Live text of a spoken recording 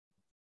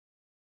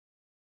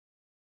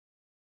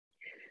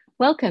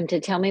Welcome to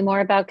Tell Me More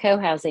About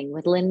Co-Housing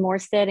with Lynn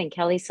Morstead and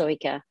Kelly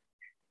Soika.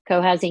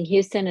 Co-Housing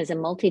Houston is a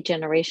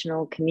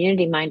multi-generational,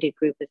 community-minded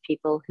group of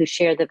people who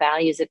share the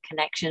values of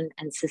connection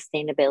and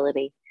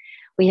sustainability.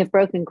 We have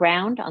broken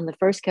ground on the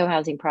first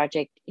co-housing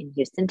project in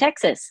Houston,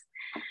 Texas.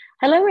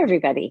 Hello,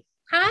 everybody.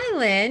 Hi,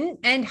 Lynn,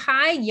 and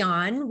hi,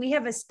 Jan. We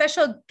have a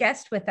special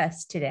guest with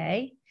us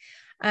today.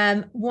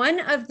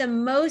 One of the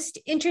most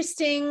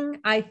interesting,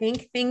 I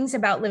think, things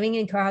about living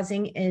in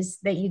co-housing is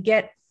that you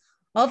get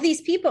all of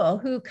these people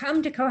who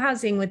come to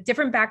co-housing with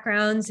different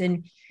backgrounds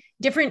and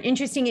different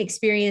interesting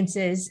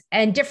experiences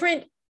and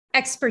different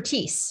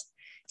expertise.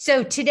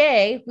 So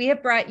today we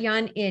have brought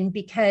Jan in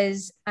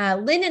because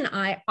Lynn and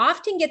I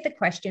often get the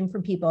question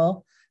from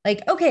people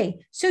like, okay,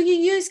 so you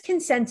use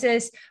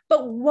consensus,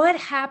 but what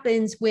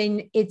happens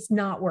when it's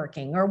not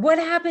working? Or what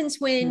happens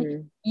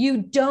when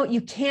you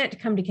can't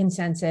come to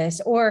consensus?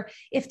 Or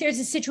if there's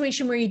a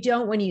situation where you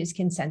don't want to use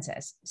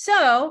consensus?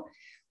 So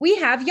we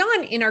have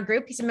Jan in our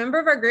group. He's a member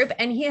of our group,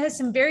 and he has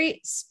some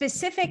very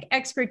specific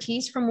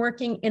expertise from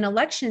working in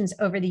elections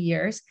over the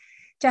years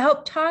to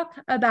help talk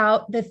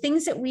about the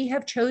things that we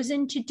have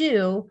chosen to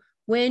do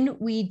when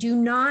we do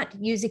not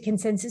use a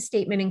consensus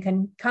statement and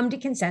can come to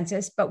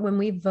consensus, but when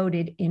we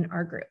voted in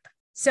our group.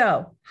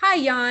 So,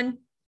 hi, Jan.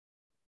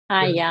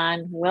 Hi,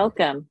 Jan.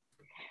 Welcome.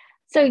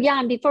 So,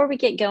 Jan, before we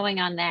get going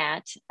on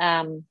that,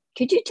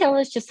 could you tell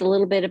us just a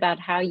little bit about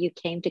how you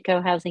came to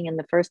co-housing in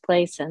the first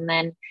place, and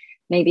then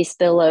maybe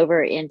spill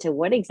over into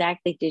what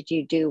exactly did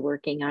you do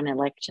working on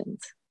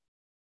elections?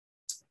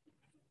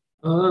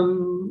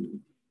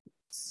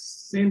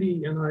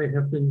 Sandy and I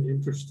have been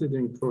interested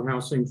in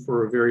co-housing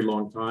for a very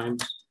long time,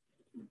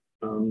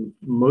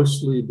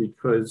 mostly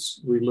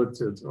because we looked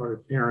at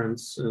our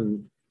parents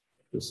and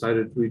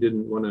decided we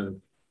didn't want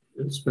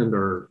to spend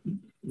our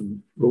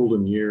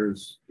golden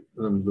years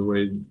the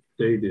way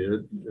they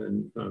did,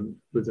 and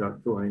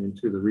without going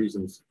into the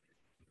reasons.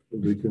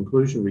 The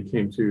conclusion we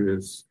came to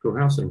is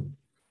co-housing.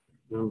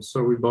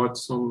 So we bought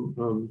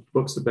some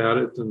books about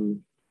it and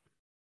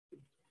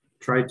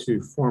tried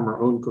to form our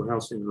own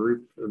co-housing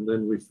group. And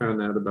then we found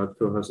out about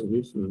Co-Housing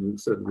Houston and we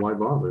said, why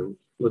bother?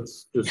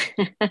 Let's just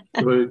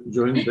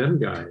join them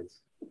guys.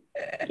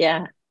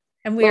 Yeah.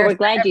 And we're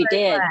glad you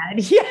did.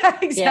 Glad. Yeah,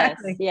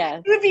 exactly.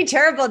 Yes. It would be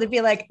terrible to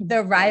be like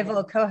the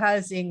rival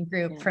co-housing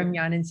group from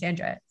Jan and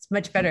Sandra. It's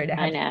much better to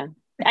have. I know.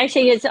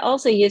 Actually, it's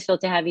also useful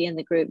to have you in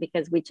the group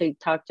because we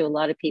talk to a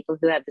lot of people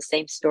who have the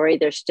same story.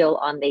 They're still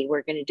on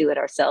we're going to do it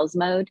ourselves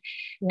mode.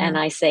 Yeah. And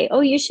I say,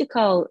 oh, you should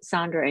call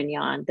Sandra and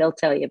Jan. They'll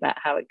tell you about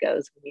how it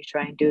goes when you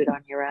try and do it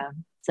on your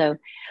own. So,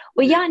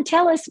 well, Jan,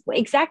 tell us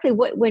exactly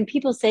when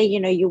people say,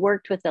 you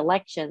worked with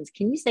elections,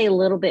 can you say a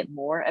little bit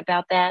more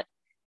about that?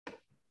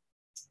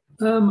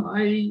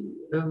 I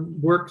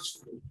worked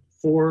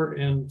for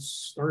and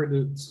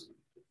started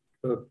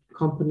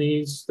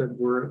companies that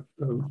were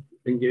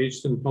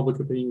engaged in public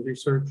opinion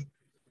research,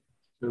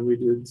 and we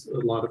did a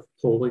lot of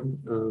polling.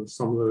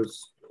 Some of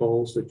those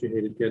polls that you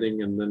hated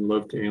getting, and then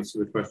loved to answer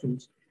the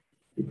questions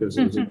because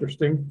it was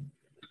interesting.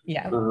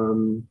 Yeah.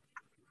 And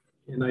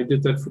I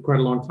did that for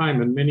quite a long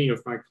time, and many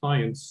of my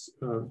clients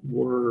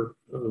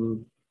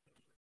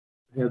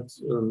had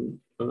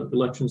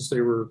elections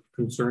they were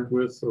concerned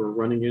with or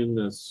running in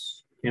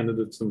as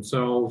candidates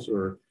themselves,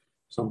 or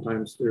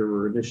sometimes there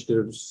were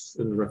initiatives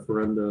in the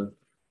referenda,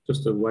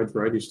 just a wide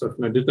variety of stuff.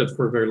 And I did that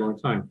for a very long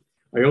time.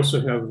 I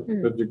also have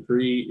a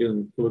degree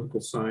in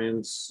political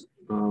science,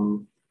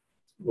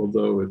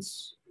 although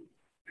it's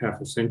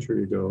half a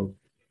century ago,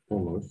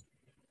 almost.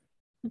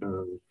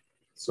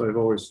 So I've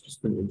always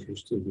just been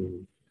interested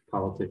in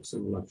politics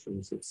and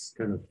elections. It's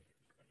kind of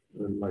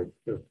like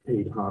a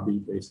paid hobby,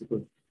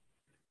 basically.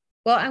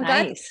 Well, I'm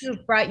glad that you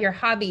brought your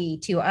hobby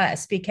to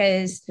us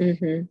because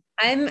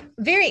I'm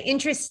very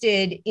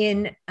interested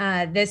in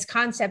this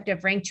concept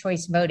of ranked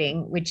choice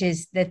voting, which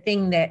is the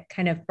thing that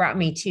kind of brought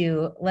me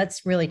to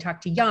let's really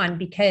talk to Jan,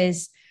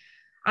 because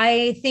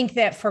I think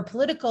that for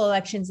political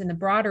elections in the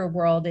broader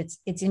world,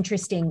 it's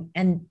interesting.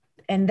 And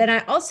then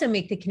I also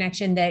make the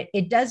connection that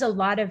it does a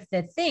lot of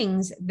the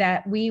things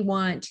that we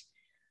want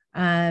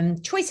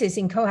choices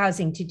in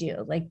co-housing to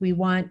do. Like we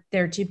want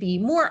there to be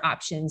more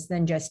options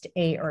than just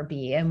A or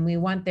B. And we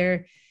want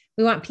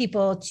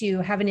people to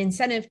have an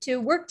incentive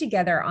to work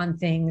together on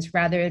things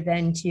rather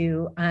than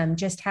to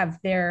just have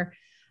their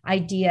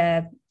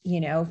idea,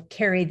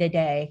 carry the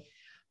day.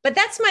 But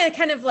that's my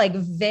kind of like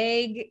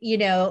vague,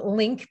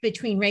 link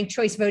between ranked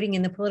choice voting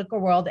in the political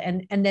world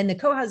and then the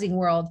co-housing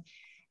world.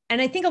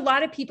 And I think a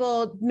lot of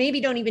people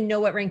maybe don't even know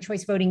what ranked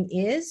choice voting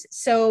is.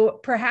 So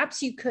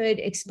perhaps you could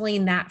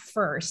explain that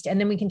first, and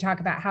then we can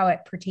talk about how it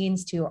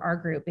pertains to our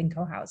group in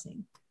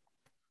co-housing.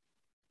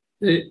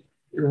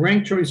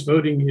 Ranked choice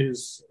voting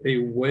is a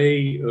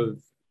way of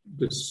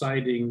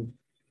deciding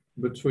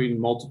between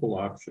multiple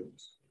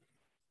options.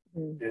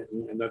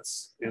 And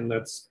that's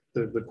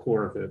the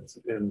core of it.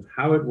 And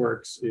how it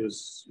works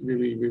is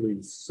really,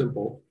 really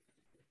simple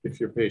if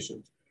you're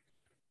patient.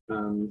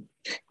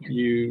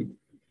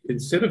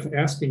 Instead of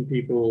asking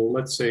people,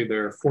 let's say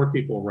there are 4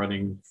 people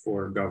running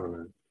for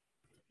government,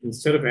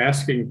 instead of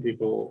asking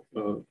people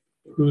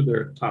who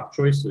their top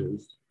choice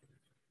is,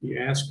 you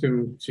ask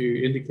them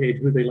to indicate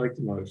who they like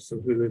the most,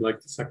 and who they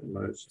like the second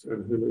most,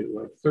 and who they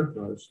like third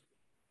most,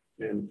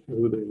 and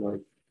who they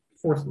like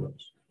fourth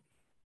most.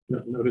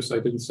 Notice I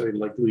didn't say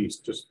like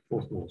least, just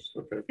fourth most.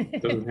 Okay,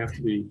 it doesn't have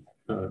to be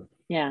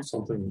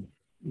something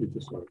you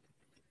dislike.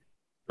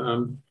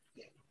 And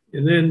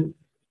then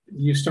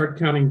you start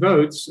counting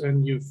votes,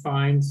 and you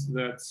find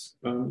that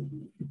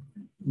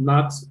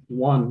not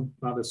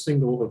a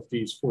single of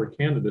these four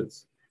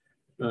candidates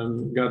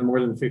got more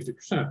than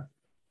 50%.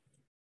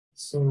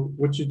 So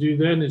what you do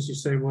then is you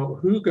say, well,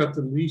 who got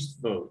the least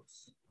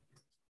votes?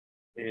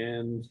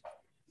 And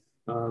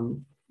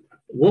who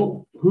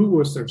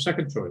was their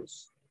second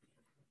choice?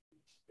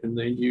 And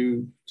then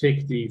you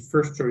take the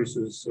first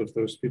choices of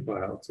those people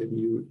out, and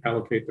you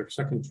allocate their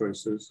second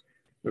choices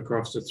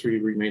across the three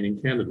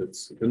remaining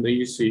candidates. And then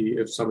you see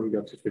if somebody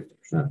got to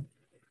 50%.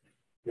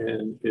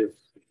 And if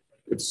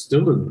it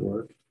still didn't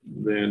work,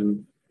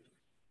 then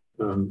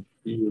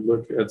you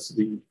look at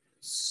the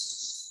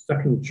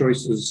second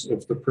choices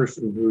of the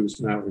person who is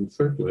now in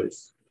third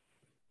place,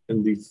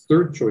 and the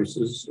third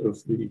choices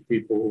of the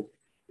people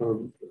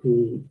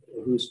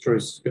whose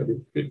choice got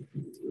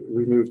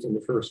removed in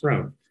the first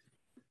round.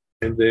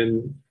 And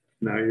then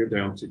now you're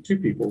down to two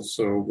people.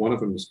 So one of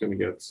them is going to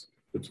get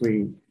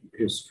between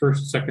his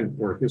first, second,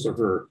 or his or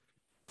her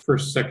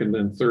first, second,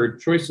 and third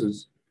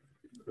choices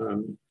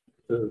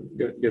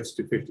gets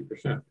to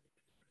 50%.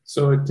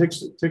 So it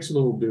takes a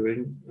little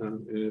doing,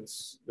 and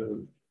it's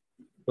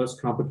less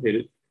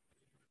complicated,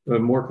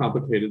 more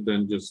complicated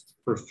than just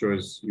first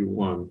choice you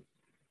won.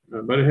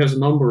 But it has a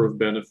number of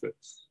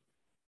benefits.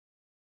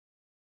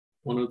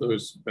 One of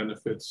those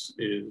benefits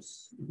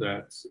is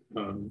that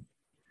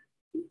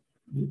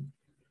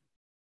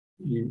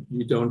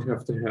you don't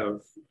have to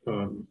have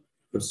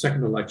a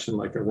second election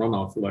like a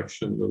runoff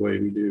election the way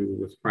we do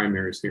with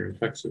primaries here in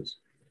Texas.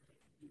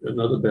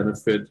 Another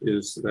benefit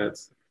is that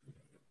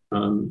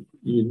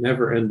you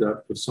never end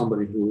up with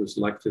somebody who is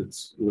elected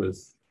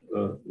with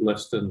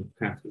less than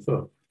half the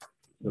vote.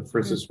 For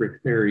instance,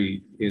 Rick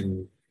Perry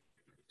in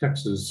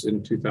Texas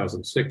in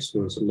 2006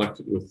 was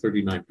elected with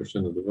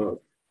 39% of the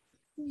vote.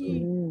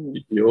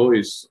 You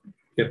always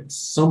get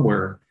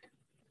somewhere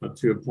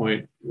to a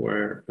point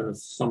where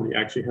somebody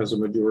actually has a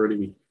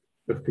majority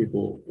of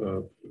people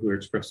who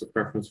express a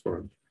preference for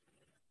him.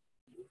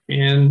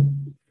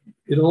 And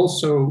it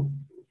also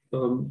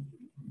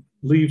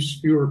leaves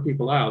fewer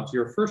people out.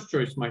 Your first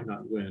choice might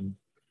not win,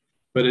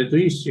 but at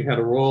least you had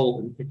a role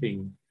in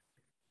picking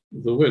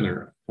the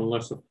winner,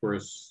 unless, of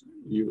course,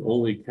 you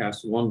only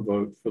cast one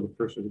vote for the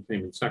person who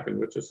came in second,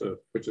 which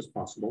is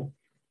possible,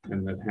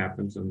 and that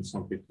happens, and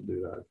some people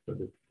do that, but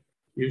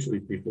usually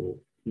people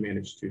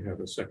manage to have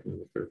a second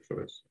and a third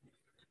choice.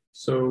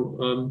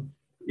 So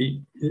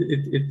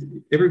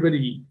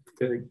everybody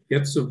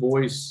gets a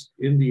voice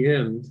in the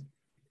end.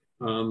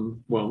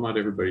 Well, not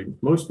everybody.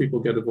 Most people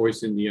get a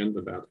voice in the end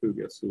about who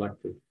gets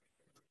elected.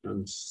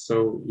 And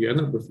so you end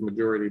up with the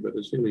majority, but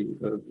it's really,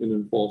 it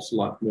involves a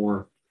lot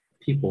more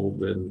people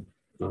than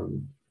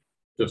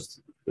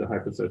just the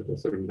hypothetical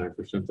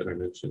 39% that I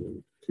mentioned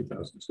in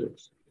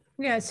 2006.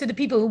 Yeah, so the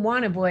people who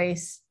want a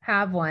voice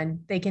have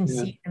one. They can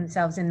see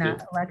themselves in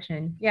that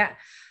election. Yeah.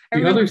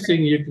 Other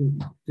thing you can,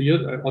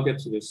 I'll get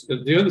to this.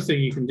 The other thing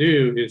you can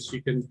do is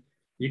you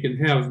can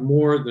have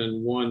more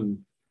than one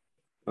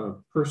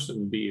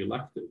person be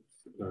elected.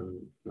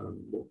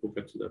 We'll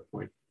get to that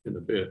point in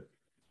a bit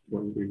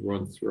when we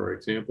run through our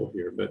example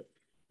here. But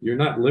you're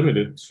not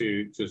limited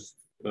to just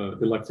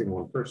electing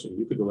one person.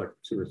 You could elect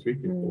 2 or 3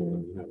 people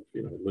and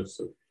have a list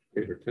of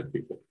 8 or 10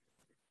 people.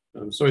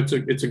 So it's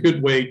a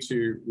good way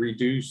to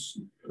reduce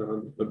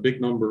a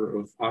big number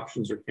of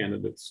options or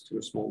candidates to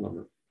a small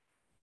number.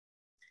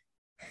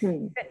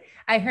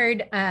 I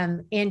heard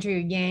Andrew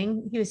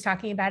Yang, he was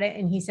talking about it,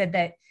 and he said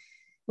that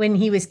when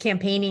he was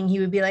campaigning, he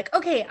would be like,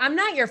 okay, I'm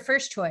not your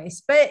first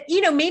choice, but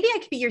maybe I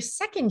could be your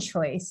second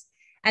choice.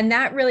 And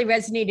that really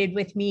resonated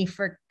with me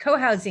for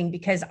co-housing,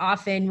 because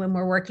often when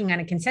we're working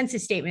on a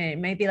consensus statement, it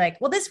might be like,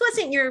 well, this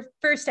wasn't your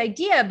first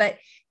idea, but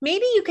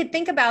maybe you could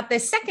think about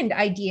this second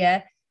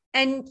idea.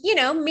 And,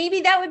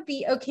 maybe that would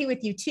be okay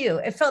with you too.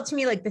 It felt to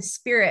me like the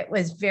spirit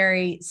was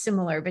very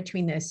similar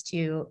between those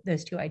two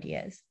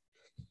ideas.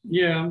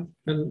 Yeah,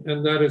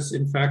 and that has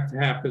in fact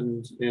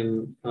happened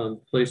in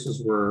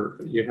places where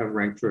you have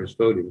ranked choice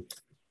voting.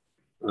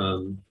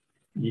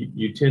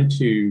 You tend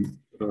to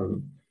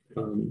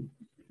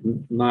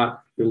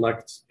not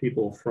elect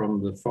people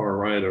from the far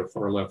right or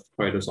far left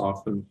quite as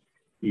often.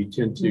 You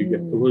tend to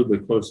get a little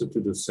bit closer to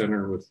the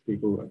center with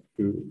people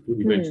who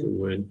eventually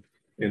win.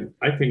 And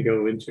I can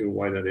go into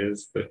why that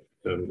is, but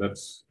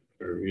that's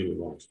a really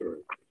long story.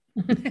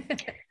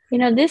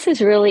 This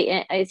is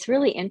it's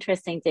really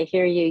interesting to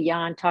hear you,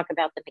 Jan, talk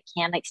about the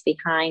mechanics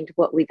behind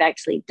what we've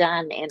actually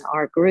done in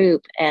our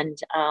group. And,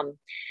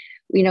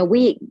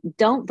 we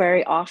don't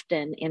very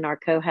often in our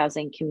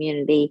co-housing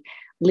community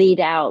lead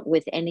out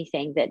with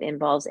anything that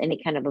involves any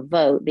kind of a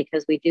vote,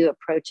 because we do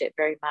approach it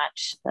very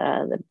much.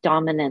 The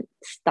dominant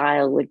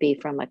style would be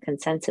from a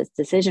consensus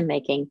decision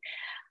making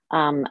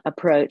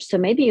approach. So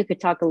maybe you could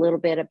talk a little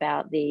bit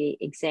about the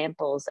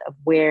examples of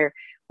where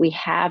we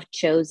have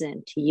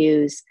chosen to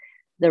use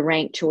the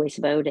ranked choice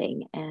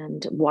voting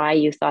and why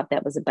you thought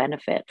that was a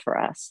benefit for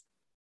us.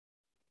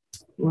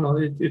 Well,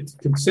 it's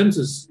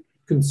consensus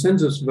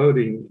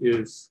voting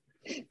is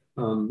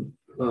our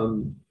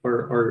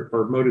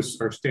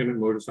standard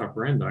modus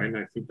operandi, and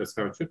I think that's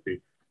how it should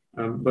be.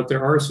 But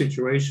there are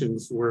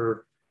situations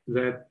where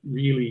that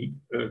really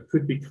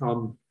could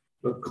become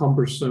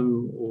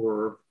cumbersome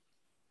or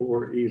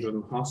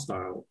even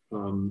hostile.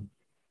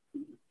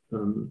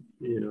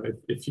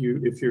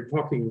 If you're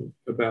talking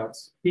about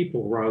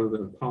people rather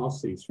than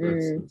policies, for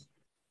instance,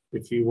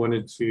 if you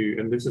wanted to,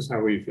 and this is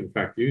how we've in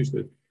fact used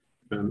it,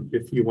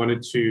 if you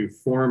wanted to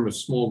form a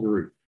small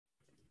group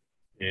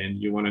and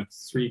you wanted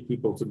 3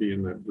 people to be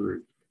in that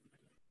group,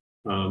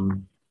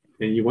 and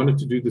you wanted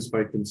to do this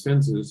by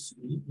consensus,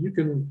 you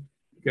can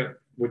get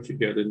what you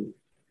get in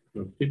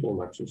people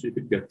elections. You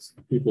could get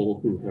people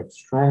who have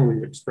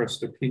strongly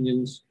expressed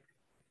opinions.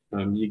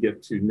 You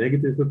get to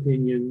negative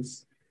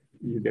opinions.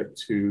 You get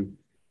to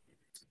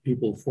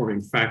people forming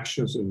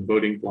factions and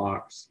voting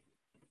blocks.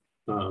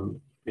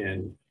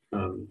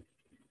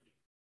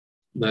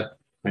 That,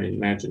 I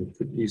imagine,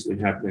 could easily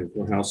happen in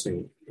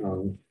co-housing,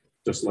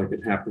 just like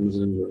it happens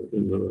in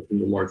the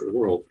larger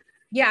world.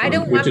 Yeah, I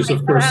don't want my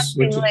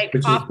co-housing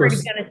awkward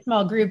in a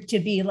small group to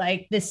be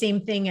like the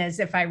same thing as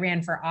if I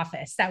ran for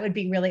office. That would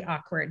be really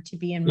awkward to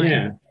be in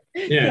my.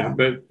 Yeah,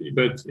 but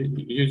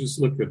you just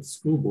look at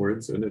school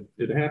boards and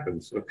it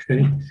happens,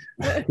 okay?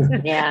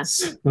 Yeah.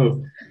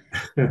 So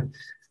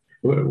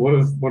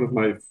one of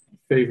my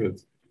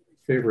favorite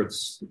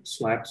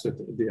slaps at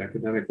the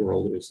academic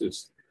world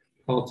is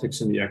politics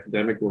in the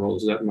academic world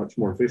is that much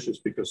more vicious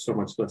because so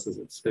much less is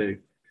at stake.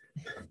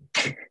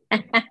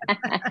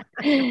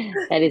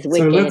 That is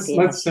wicked. So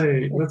let's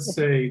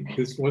say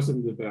this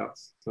wasn't about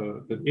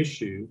an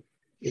issue;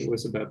 it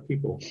was about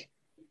people,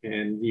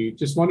 and you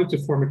just wanted to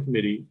form a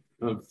committee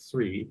of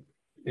 3,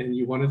 and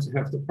you wanted to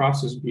have the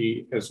process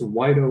be as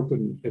wide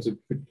open as it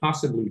could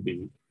possibly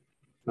be,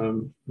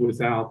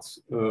 without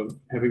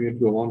having it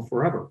go on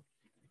forever.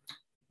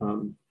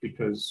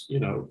 Because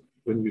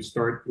when you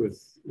start with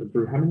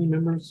how many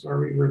members are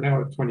we? We're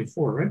now at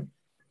 24, right?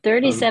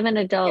 37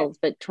 adults,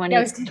 but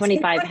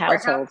 25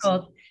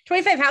 households.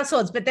 25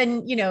 households, but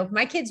then,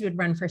 my kids would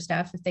run for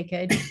stuff if they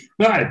could.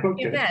 Right,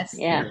 okay. Yes.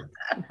 Yeah.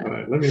 All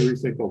right, let me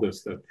rethink all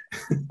this stuff.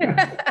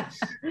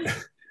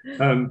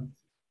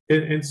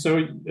 So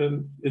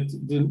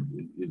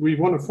we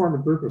want to form a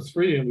group of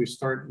 3, and we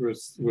start with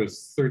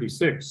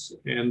 36,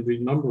 and the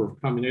number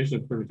of combinations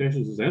and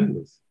permutations is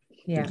endless.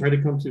 Yeah. And try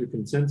to come to a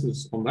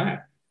consensus on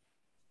that.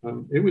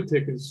 It would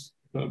take us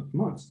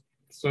months.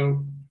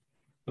 So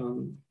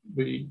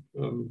we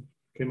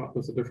came up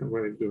with a different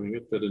way of doing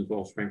it that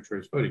involves ranked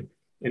choice voting.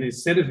 And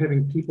instead of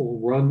having people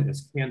run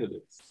as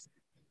candidates,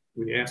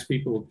 we asked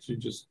people to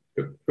just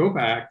go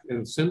back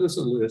and send us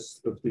a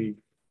list of the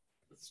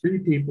 3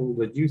 people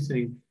that you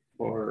think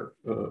are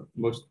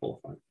most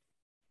qualified,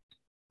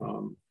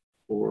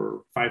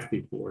 or 5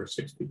 people or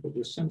 6 people.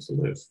 Just send us a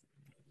list.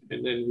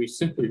 And then we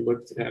simply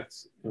looked at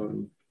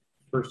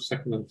first,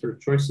 second, and third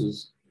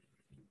choices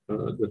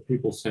that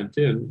people sent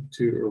in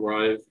to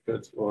arrive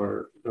at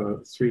our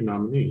 3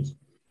 nominees.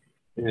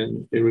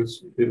 And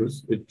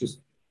it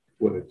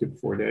took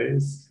 4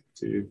 days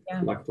to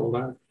collect all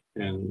that,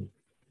 and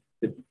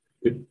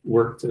it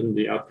worked, and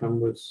the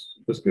outcome was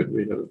good.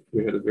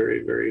 We had a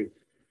very, very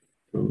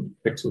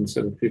excellent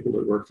set of people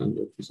that worked on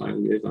the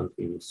design liaison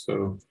teams.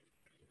 So,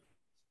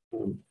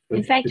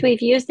 in fact,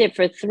 we've used it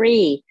for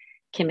 3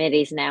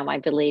 committees now. I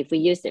believe we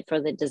used it for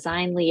the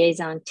design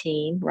liaison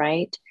team,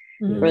 right?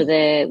 Mm-hmm. For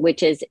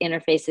which is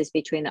interfaces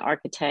between the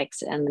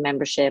architects and the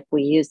membership.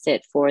 We used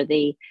it for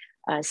the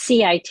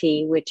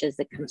CIT, which is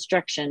the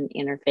construction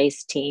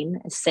interface team,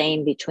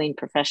 same between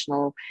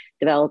professional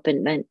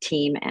development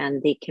team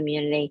and the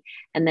community.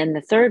 And then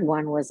the third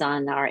one was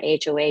on our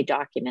HOA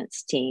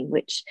documents team,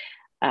 which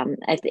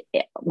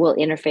will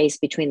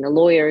interface between the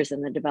lawyers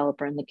and the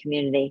developer and the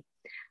community.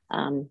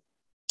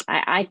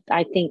 I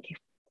think it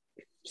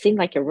seemed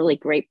like a really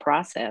great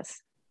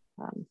process.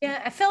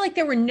 I felt like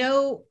there were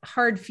no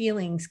hard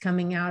feelings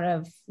coming out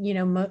of,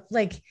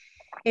 like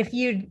if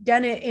you'd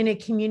done it in a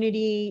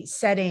community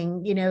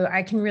setting,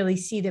 I can really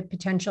see the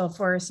potential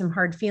for some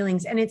hard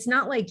feelings. And it's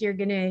not like you're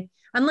going to,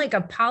 unlike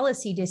a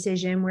policy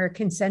decision where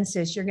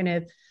consensus, you're going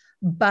to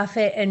buff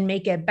it and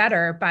make it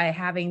better by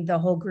having the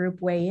whole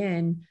group weigh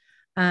in.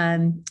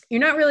 You're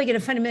not really going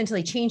to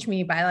fundamentally change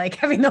me by like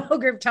having the whole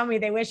group tell me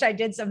they wish I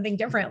did something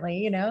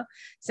differently,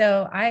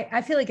 So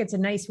I feel like it's a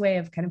nice way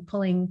of kind of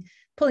pulling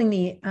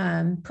the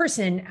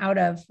person out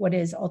of what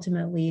is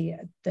ultimately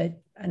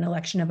an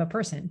election of a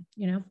person,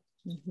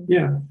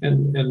 Yeah,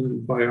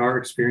 and by our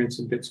experience,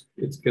 it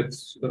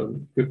gets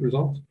good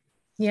results.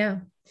 Yeah.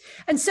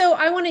 And so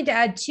I wanted to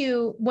add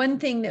too, one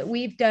thing that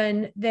we've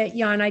done that,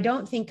 Jan, I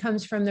don't think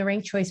comes from the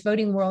ranked choice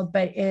voting world,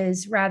 but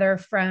is rather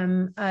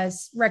from a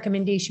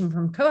recommendation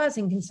from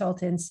co-housing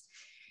consultants,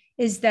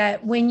 is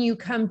that when you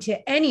come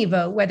to any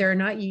vote, whether or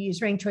not you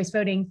use ranked choice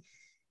voting,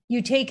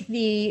 you take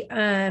the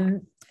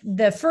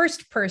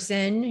first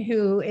person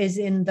who is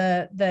in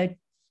the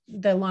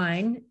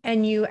line,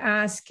 and you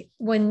ask,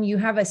 when you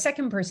have a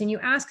second person, you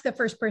ask the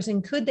first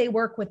person, could they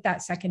work with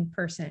that second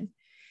person?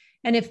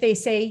 And if they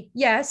say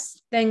yes,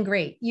 then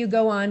great. You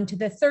go on to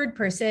the third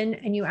person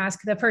and you ask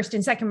the first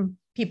and second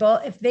people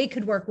if they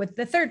could work with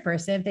the third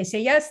person. If they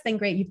say yes, then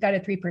great. You've got a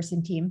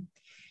 3-person team.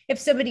 If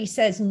somebody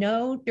says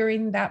no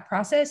during that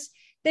process,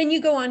 then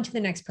you go on to the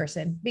next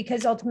person,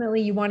 because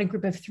ultimately you want a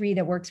group of 3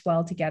 that works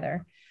well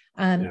together.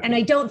 And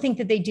I don't think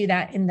that they do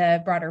that in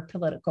the broader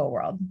political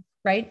world,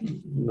 right?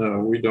 No,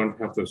 we don't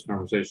have those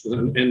conversations,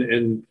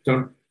 and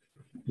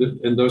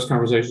those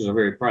conversations are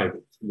very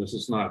private. This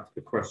is not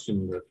a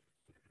question that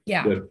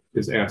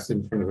is asked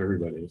in front of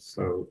everybody.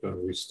 So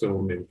we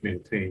still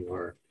maintain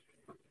our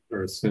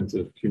sense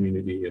of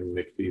community and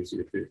make it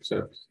easier to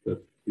accept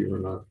that you are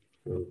not.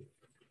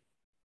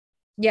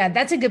 Yeah,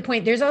 that's a good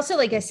point. There's also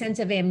like a sense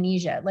of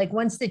amnesia. Like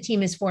once the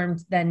team is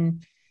formed,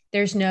 then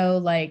there's no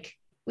like,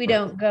 we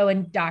don't go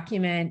and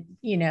document,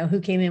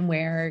 who came in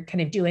where, kind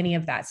of do any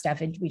of that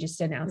stuff. And we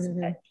just announce that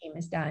the team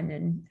is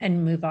done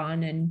and move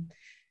on and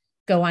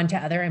go on to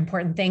other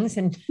important things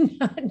and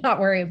not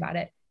worry about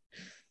it.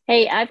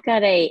 Hey, I've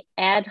got a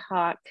ad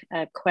hoc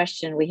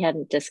question we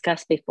hadn't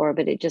discussed before,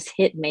 but it just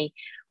hit me.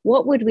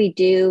 What would we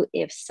do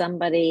if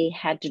somebody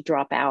had to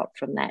drop out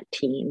from that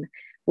team?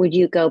 Would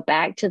you go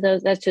back to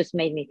those? That's just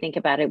made me think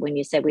about it when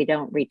you said we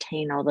don't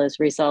retain all those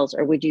results,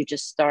 or would you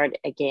just start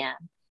again?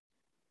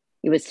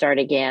 You would start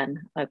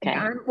again. Okay.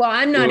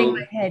 I'm nodding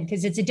my head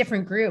because it's a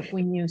different group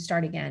when you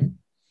start again.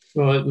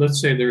 Well, let's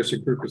say there's a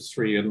group of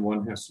 3 and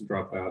one has to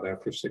drop out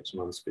after 6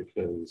 months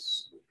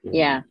because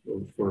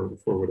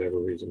for whatever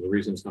reason, the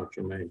reason's not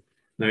germane.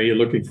 Now you're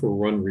looking for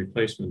one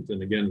replacement,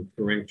 and again,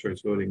 the ranked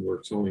choice voting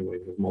works only when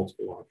you have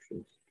multiple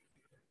options.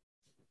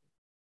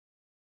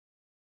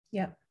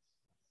 Yeah.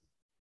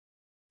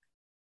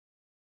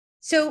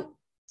 So,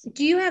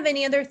 do you have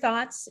any other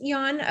thoughts,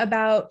 Jan,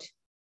 about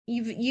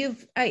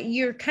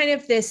you're kind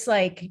of this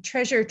like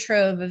treasure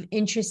trove of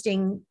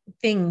interesting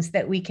things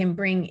that we can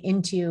bring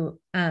into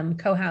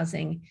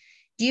co-housing.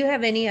 Do you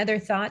have any other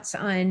thoughts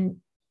on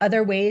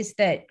other ways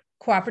that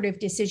cooperative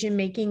decision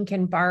making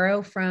can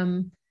borrow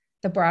from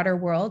the broader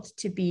world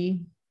to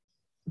be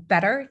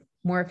better,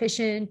 more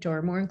efficient,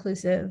 or more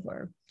inclusive,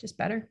 or just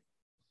better?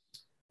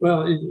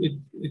 Well,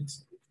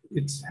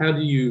 it's how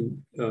do you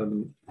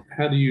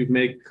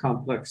make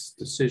complex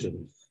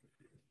decisions?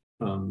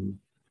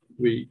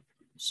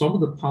 Some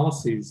of the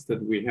policies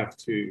that we have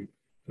to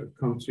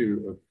come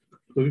to a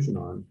conclusion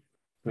on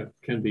that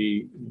can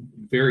be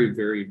very,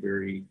 very,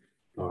 very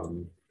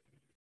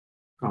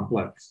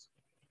complex.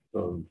 I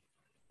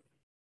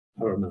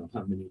don't know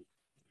how many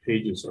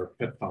pages our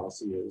pet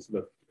policy is,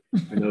 but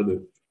I know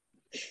that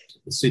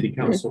the city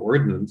council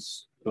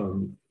ordinance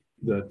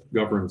that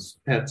governs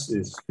pets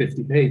is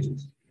 50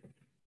 pages.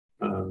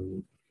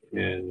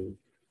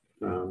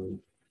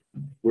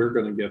 We're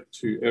going to get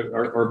to,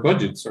 our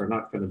budgets are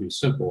not going to be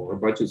simple. Our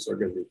budgets are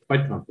going to be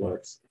quite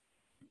complex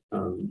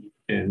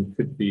and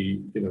could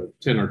be,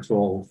 10 or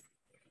 12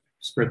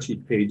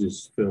 spreadsheet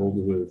pages filled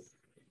with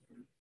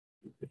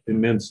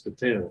immense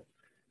detail.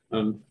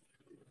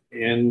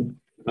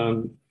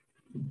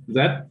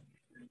 That,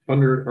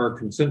 under our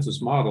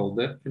consensus model,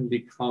 that can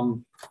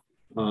become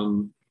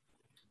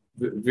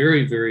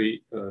very,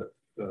 very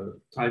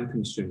time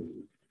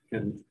consuming.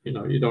 And,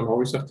 you don't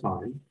always have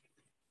time.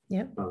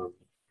 Yeah.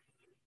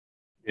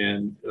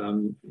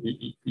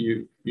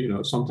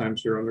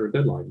 Sometimes you're under a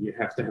deadline. You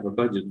have to have a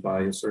budget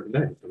by a certain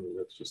date. I mean,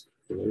 that's just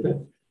the way it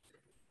is.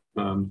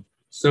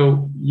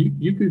 So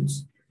you could,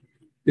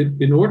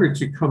 in order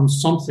to come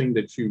something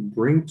that you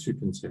bring to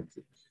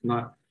consensus,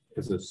 not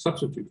as a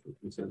substitute for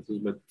consensus,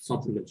 but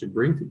something that you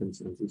bring to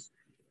consensus,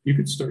 you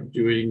could start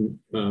doing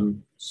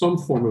some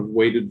form of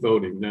weighted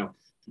voting. Now,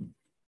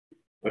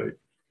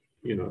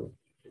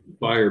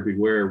 buyer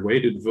beware,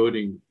 weighted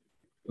voting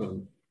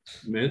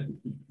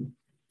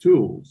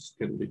tools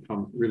can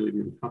become really,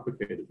 really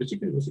complicated, but you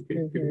can also keep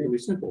it really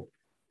simple.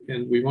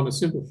 And we want to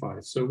simplify.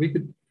 So we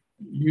could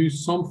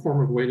use some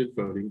form of weighted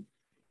voting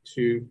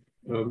to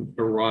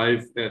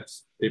arrive at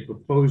a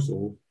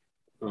proposal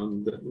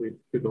that we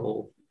could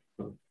all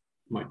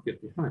might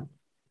get behind.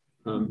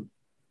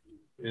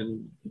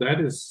 And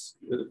that is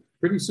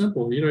pretty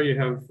simple. You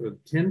have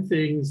 10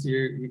 things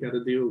you got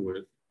to deal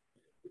with.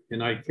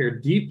 And I care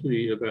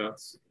deeply about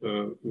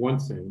one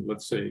thing,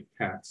 let's say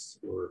cats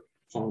or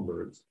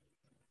songbirds.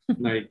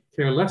 And I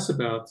care less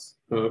about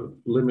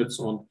limits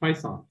on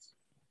pythons.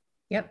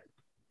 Yep.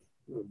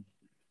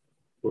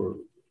 Or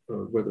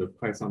whether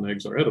python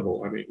eggs are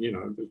edible. I mean,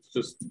 it's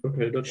just,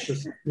 okay, that's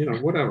just,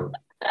 whatever.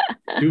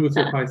 Do with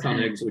your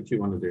python eggs what you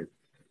want to do.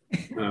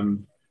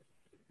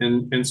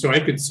 And so I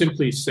could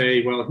simply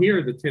say, well, here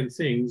are the 10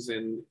 things,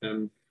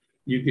 and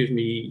you give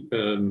me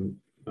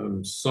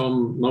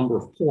some number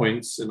of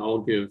points, and I'll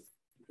give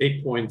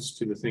 8 points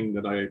to the thing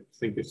that I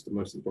think is the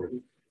most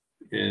important,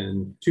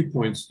 and 2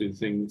 points to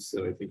things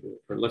that I think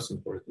are less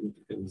important,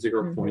 and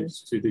 0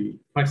 points to the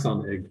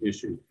Python egg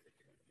issue.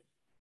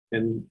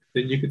 And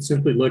then you could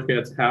simply look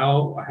at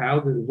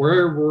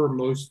where were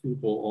most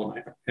people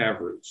on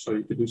average. So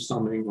you could do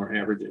summing or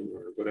averaging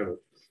or whatever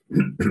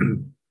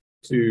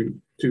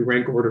to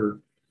rank order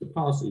the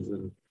policies,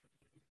 and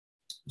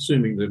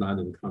assuming they're not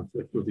in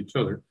conflict with each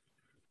other,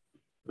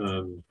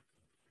 then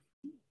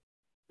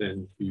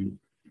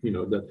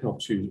that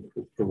helps you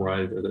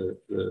arrive at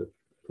the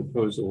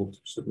proposal to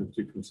submit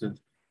to consent.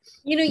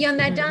 Jan,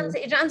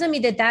 it dawns on me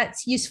that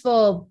that's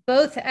useful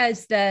both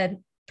as the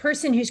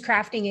person who's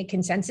crafting a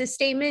consensus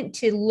statement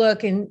to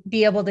look and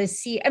be able to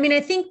see. I mean, I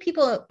think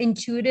people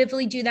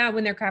intuitively do that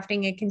when they're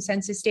crafting a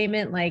consensus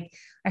statement. Like,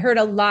 I heard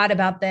a lot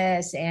about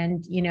this,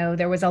 and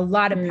there was a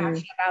lot of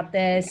passion about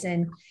this,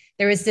 and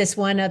there was this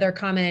one other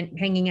comment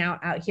hanging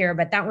out here,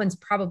 but that one's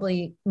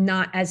probably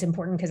not as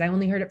important because I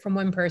only heard it from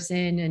one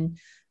person and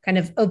kind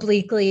of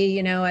obliquely,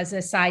 as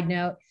a side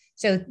note.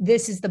 So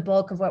this is the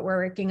bulk of what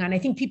we're working on. I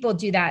think people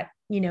do that,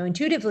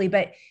 intuitively,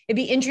 but it'd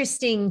be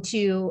interesting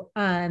to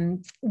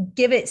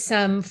give it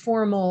some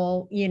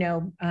formal,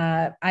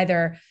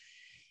 either,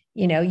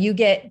 you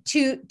get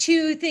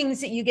two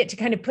things that you get to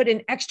kind of put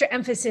an extra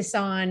emphasis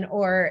on,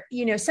 or,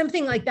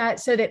 something like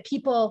that, so that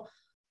people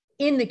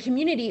in the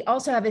community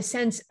also have a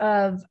sense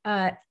of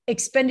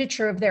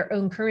expenditure of their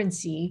own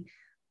currency.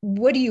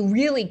 What do you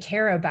really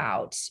care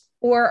about?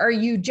 Or are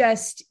you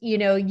just,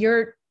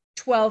 you're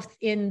 12th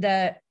in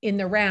the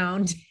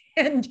round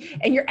and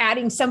you're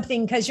adding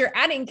something because we're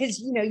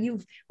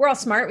all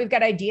smart. We've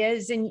got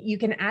ideas and you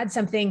can add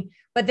something,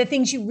 but the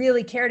things you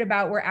really cared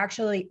about were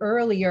actually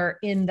earlier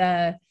in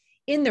the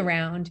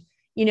round,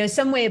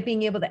 some way of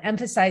being able to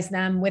emphasize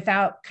them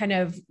without kind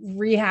of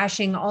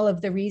rehashing all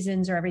of the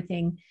reasons or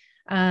everything.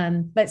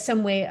 But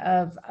some way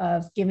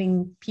of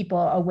giving people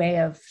a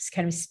way of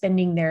kind of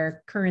spending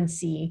their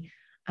currency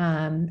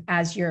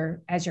as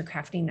you're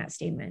crafting that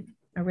statement.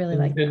 I really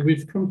like that. And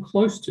we've come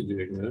close to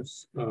doing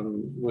this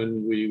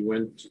when we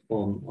went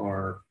on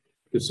our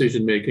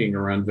decision-making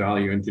around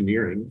value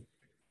engineering.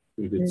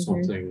 We did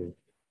something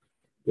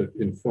that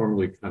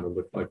informally kind of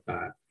looked like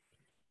that.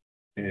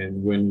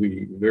 And when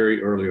we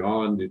very early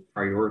on did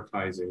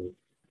prioritizing,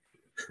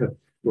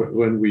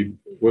 when we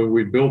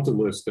built a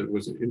list that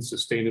was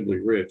insustainably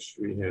rich,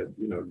 we had,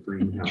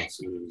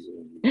 greenhouses.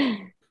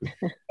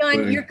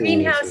 John, your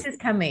greenhouse is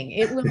coming.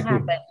 It will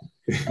happen.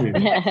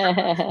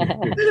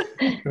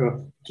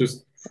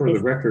 Just for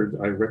the record,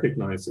 I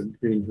recognize that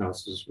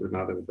greenhouses were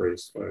not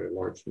embraced by a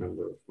large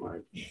number of my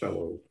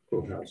fellow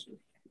co-housers.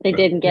 They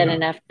didn't get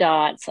enough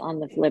dots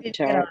on the flip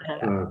chart.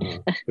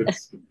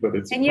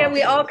 And yet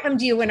we all come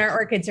to you when our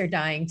orchids are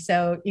dying.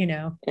 So,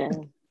 there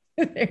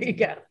you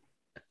go.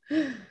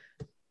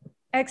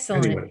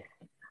 Excellent. Anyway.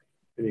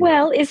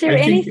 Well, is there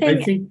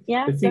anything?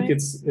 I think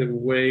it's a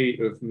way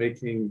of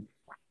making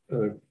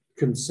a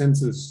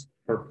consensus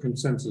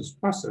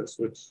process,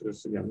 which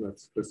is, again,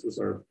 this is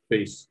our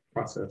base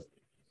process.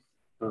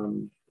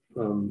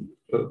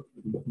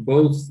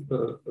 Both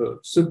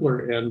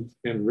simpler and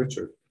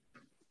richer.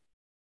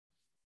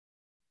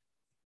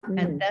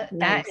 And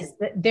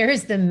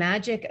there's the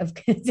magic of,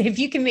 if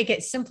you can make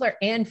it simpler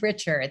and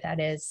richer,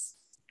 that's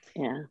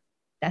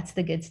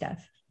the good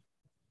stuff.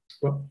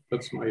 Well,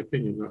 that's my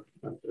opinion.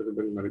 Not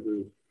everybody might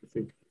agree. I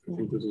think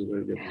this is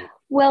very good.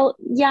 Well,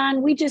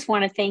 Jan, we just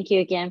want to thank you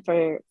again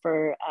for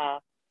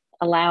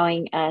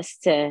allowing us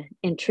to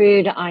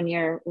intrude on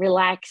your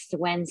relaxed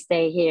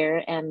Wednesday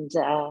here and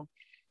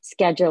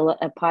schedule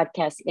a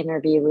podcast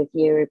interview with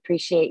you.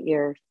 Appreciate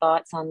your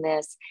thoughts on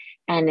this,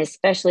 and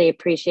especially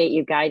appreciate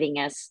you guiding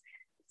us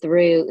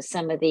through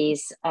some of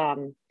these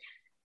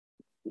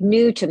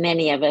new to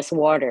many of us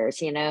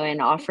waters,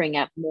 and offering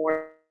up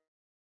more.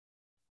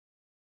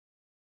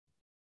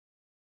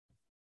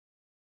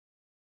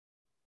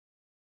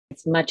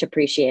 It's much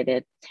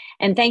appreciated.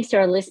 And thanks to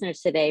our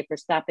listeners today for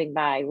stopping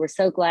by. We're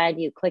so glad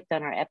you clicked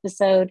on our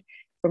episode.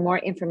 For more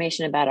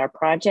information about our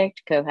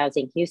project,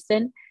 Co-Housing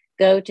Houston,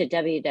 go to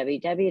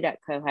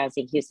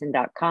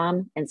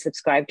www.cohousinghouston.com and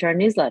subscribe to our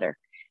newsletter.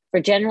 For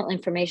general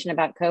information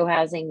about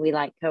co-housing, we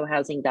like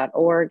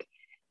cohousing.org.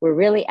 We're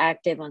really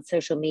active on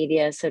social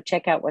media, so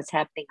check out what's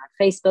happening on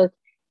Facebook,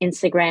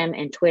 Instagram,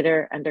 and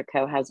Twitter under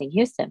Co-Housing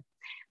Houston.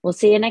 We'll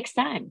see you next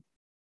time.